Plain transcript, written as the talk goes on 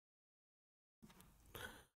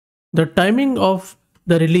The timing of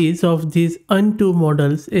the release of these Qwen2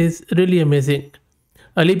 models is really amazing.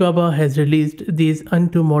 Alibaba has released these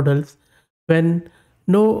Qwen2 models when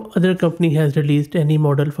no other company has released any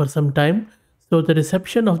model for some time, so the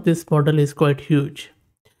reception of this model is quite huge.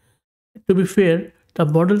 To be fair, the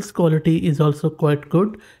model's quality is also quite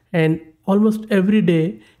good, and almost every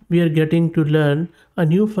day we are getting to learn a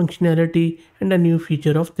new functionality and a new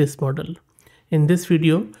feature of this model. In this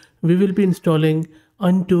video, we will be installing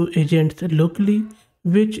Qwen2 agents locally,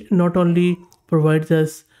 which not only provides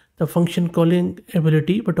us the function calling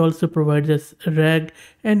ability but also provides us RAG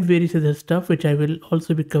and various other stuff, which I will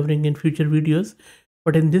also be covering in future videos.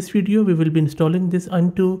 But in this video, we will be installing this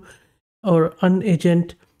Qwen2 or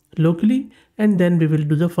Qwen-Agent locally, and then we will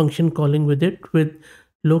do the function calling with it with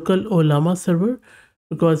local Ollama server,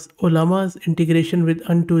 because Ollama's integration with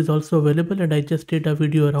Qwen2 is also available, and I just did a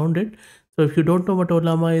video around it. So if you don't know what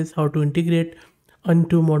Ollama is, how to integrate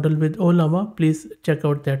Qwen2 model with Ollama, please check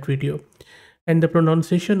out that video. And the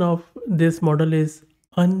pronunciation of this model is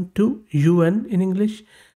Qwen2 UN in English,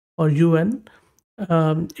 or UN.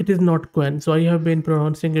 It is not Qwen. So I have been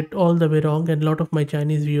pronouncing it all the way wrong, and a lot of my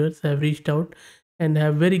Chinese viewers have reached out and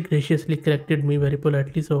have very graciously corrected me very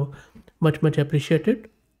politely. So much appreciated.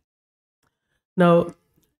 Now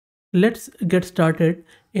let's get started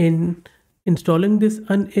in installing this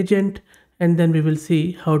Qwen-Agent, and then we will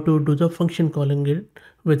see how to do the function calling it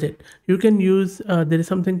with it. You can use there is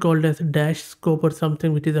something called as Dash Scope or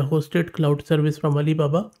something, which is a hosted cloud service from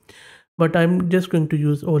Alibaba, but I'm just going to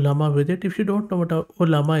use Ollama with it. If you don't know what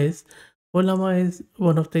Ollama is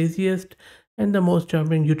one of the easiest and the most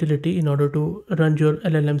charming utility in order to run your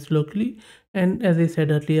LLMs locally. And as I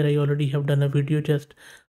said earlier, I already have done a video just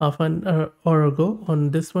half an hour ago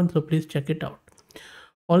on this one, so please check it out.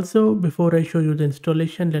 Also, before I show you the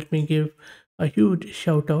installation, let me give a huge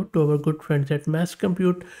shout out to our good friends at Mass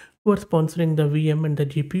Compute who are sponsoring the VM and the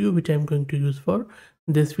GPU, which I'm going to use for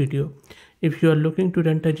this video. If you are looking to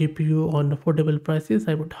rent a GPU on affordable prices,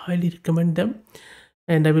 I would highly recommend them.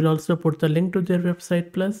 And I will also put the link to their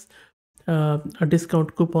website plus a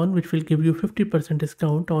discount coupon which will give you 50%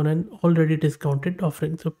 discount on an already discounted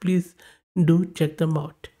offering. So please do check them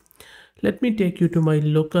out. Let me take you to my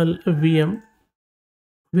local VM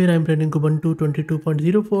where I'm running Qwen2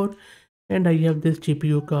 22.04, and I have this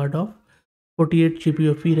GPU card of 48 GB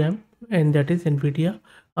of VRAM, and that is NVIDIA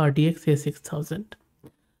RTX A6000.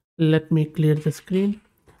 Let me clear the screen.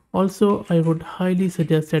 Also, I would highly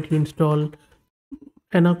suggest that you install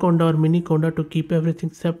Anaconda or Miniconda to keep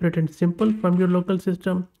everything separate and simple from your local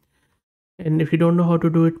system. And if you don't know how to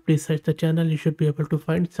do it, please search the channel. You should be able to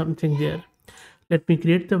find something there. Let me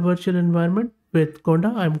create the virtual environment with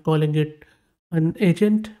Conda. I'm calling it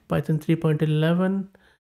Qwen-Agent Python 3.11.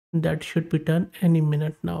 That should be done any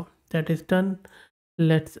minute now. That is done.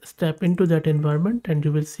 Let's step into that environment and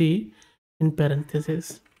you will see in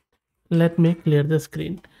parentheses. Let me clear the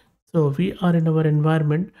screen. So we are in our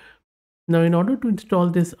environment. Now in order to install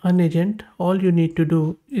this Qwen-Agent, all you need to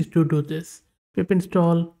do is to do this. Pip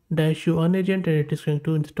install -u Qwen-Agent, and it is going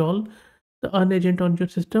to install the Qwen-Agent on your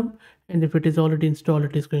system, and if it is already installed,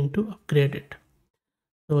 it is going to upgrade it.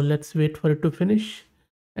 So let's wait for it to finish,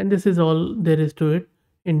 and this is all there is to it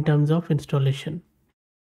in terms of installation.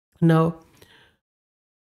 Now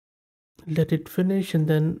let it finish, and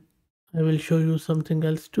then I will show you something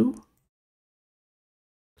else too.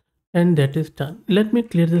 And that is done. Let me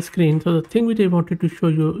clear the screen. So the thing which I wanted to show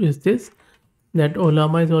you is this, that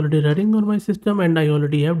Ollama is already running on my system, and I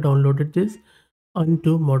already have downloaded this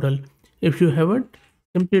Qwen2 model. If you haven't,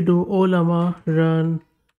 simply do Ollama run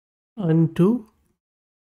Qwen2,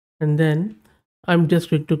 and then I'm just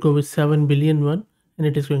going to go with 7 billion one, and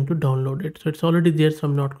it is going to download it. So it's already there, so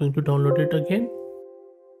I'm not going to download it again.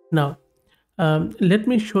 Now let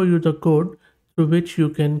me show you the code through which you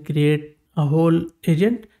can create a whole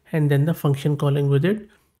agent and then the function calling with it.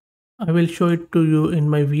 I will show it to you in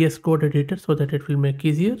my VS Code editor so that it will make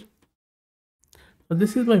easier. So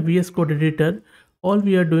this is my VS Code editor. All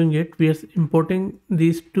we are doing it, we are importing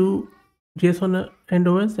these two JSON and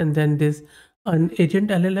OS, and then this Qwen-Agent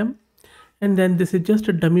LLM, and then this is just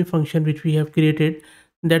a dummy function which we have created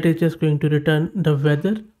that is just going to return the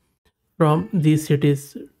weather from these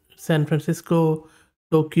cities, San Francisco,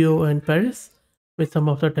 Tokyo, and Paris, with some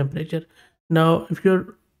of the temperature. Now if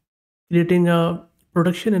you're creating a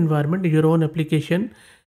production environment, your own application,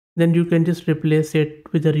 then you can just replace it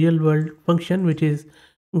with a real world function which is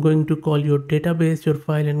going to call your database, your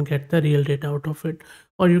file, and get the real data out of it.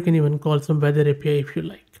 Or you can even call some weather API if you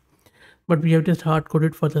like, but we have just hard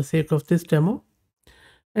coded for the sake of this demo.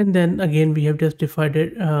 And then again we have just defined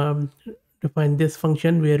this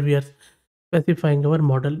function where we are specifying our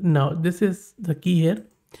model. Now this is the key here.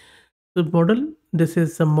 The model, this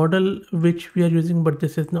is a model which we are using, but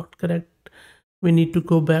this is not correct. We need to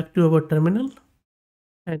go back to our terminal,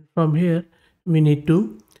 and from here we need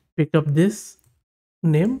to pick up this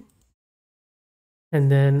name,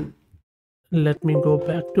 and then let me go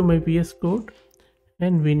back to my VS Code,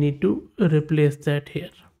 and we need to replace that here.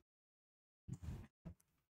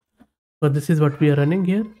 So this is what we are running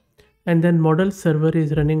here, and then model server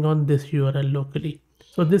is running on this URL locally.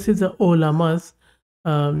 So this is a Ollama's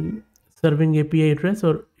serving API address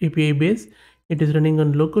or API base. It is running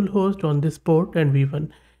on localhost on this port and v1.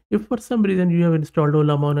 If for some reason you have installed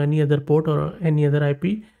Ollama on any other port or any other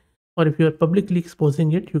IP, or if you are publicly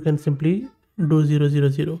exposing it, you can simply do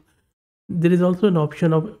 000. There is also an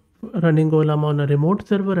option of running Ollama on a remote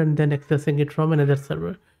server and then accessing it from another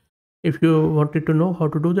server. If you wanted to know how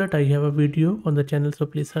to do that, I have a video on the channel, so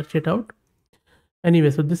please search it out.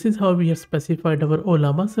 Anyway, so this is how we have specified our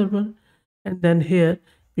Ollama server, and then here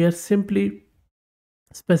we are simply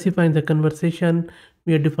specifying the conversation.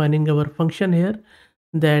 We are defining our function here,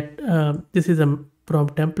 that this is a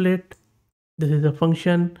prompt template, this is a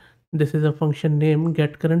function, this is a function name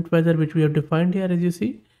get current weather, which we have defined here. As you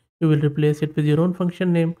see, you will replace it with your own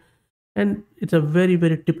function name, and it's a very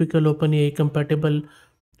typical OpenAI compatible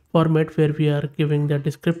format where we are giving the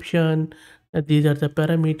description, these are the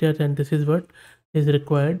parameters, and this is what is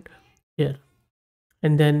required here.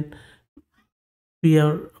 And then we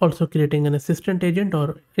are also creating an assistant agent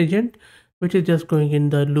or agent, which is just going in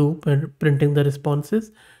the loop and printing the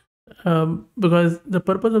responses, because the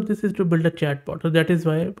purpose of this is to build a chatbot. So that is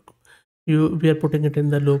why we are putting it in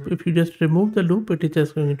the loop. If you just remove the loop, it is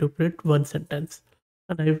just going to print one sentence,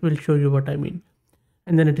 and I will show you what I mean.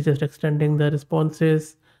 And then it is just extending the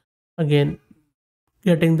responses, again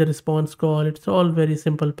getting the response call. It's all very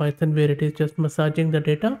simple Python, where it is just massaging the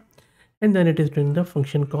data, and then it is doing the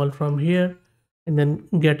function call from here, and then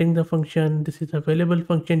getting the function. This is available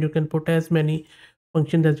function. You can put as many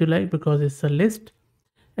functions as you like because it's a list,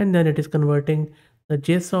 and then it is converting the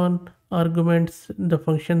JSON arguments, the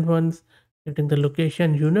function ones, getting the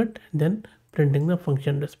location unit, and then printing the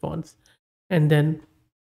function response. And then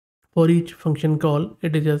for each function call,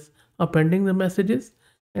 it is just appending the messages,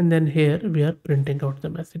 and then here we are printing out the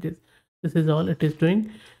messages. This is all it is doing.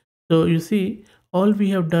 So you see, all we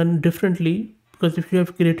have done differently, because if you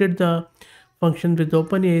have created the function with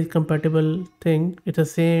OpenAI compatible thing, it's the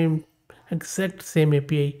same exact same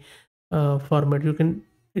API format. You can,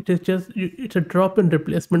 it is just, it's a drop-in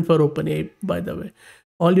replacement for OpenAI, by the way.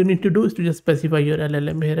 All you need to do is to just specify your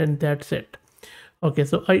LLM here, and that's it. Okay,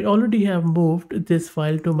 so I already have moved this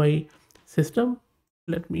file to my system.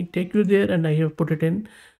 Let me take you there, and I have put it in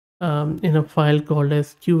a file called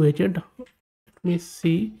as Qwen-Agent. Let me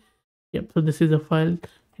see. Yep, so this is a file,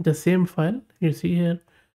 the same file you see here,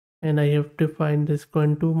 and I have defined this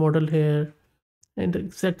Qwen2 model here, and the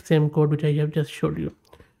exact same code which I have just showed you.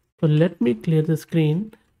 So let me clear the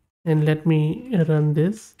screen and let me run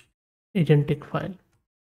this Agentic file.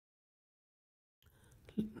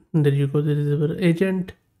 There you go. There is our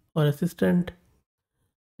agent or assistant,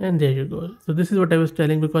 and there you go. So this is what I was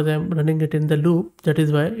telling, because I'm running it in the loop. That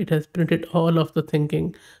is why it has printed all of the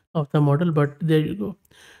thinking of the model. But there you go.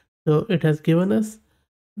 So it has given us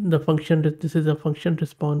the function. This is a function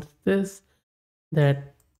response. This,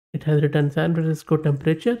 that it has written San Francisco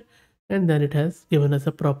temperature, and then it has given us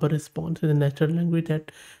a proper response in the natural language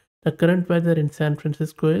that the current weather in San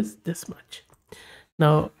Francisco is this much.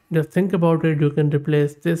 Now just think about it. You can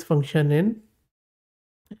replace this function in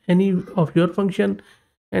any of your function,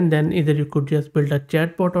 and then either you could just build a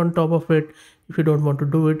chatbot on top of it. If you don't want to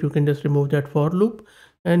do it, you can just remove that for loop,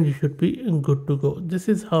 and you should be good to go. This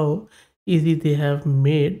is how easy they have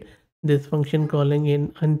made this function calling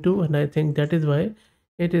in undo, and I think that is why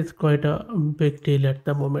it is quite a big deal at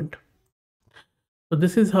the moment. So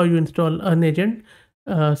this is how you install an agent.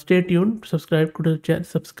 Stay tuned, subscribe to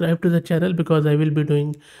the channel, because I will be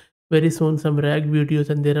doing very soon some RAG videos,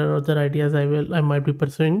 and there are other ideas I might be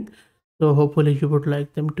pursuing, so hopefully you would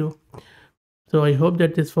like them too. So I hope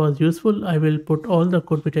that this was useful. I will put all the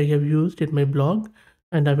code which I have used in my blog,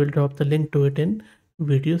 and I will drop the link to it in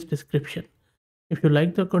video's description. If you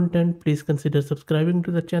like the content, please consider subscribing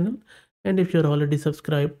to the channel, and if you're already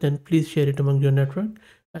subscribed, then please share it among your network,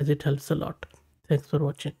 as it helps a lot. Thanks for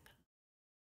watching.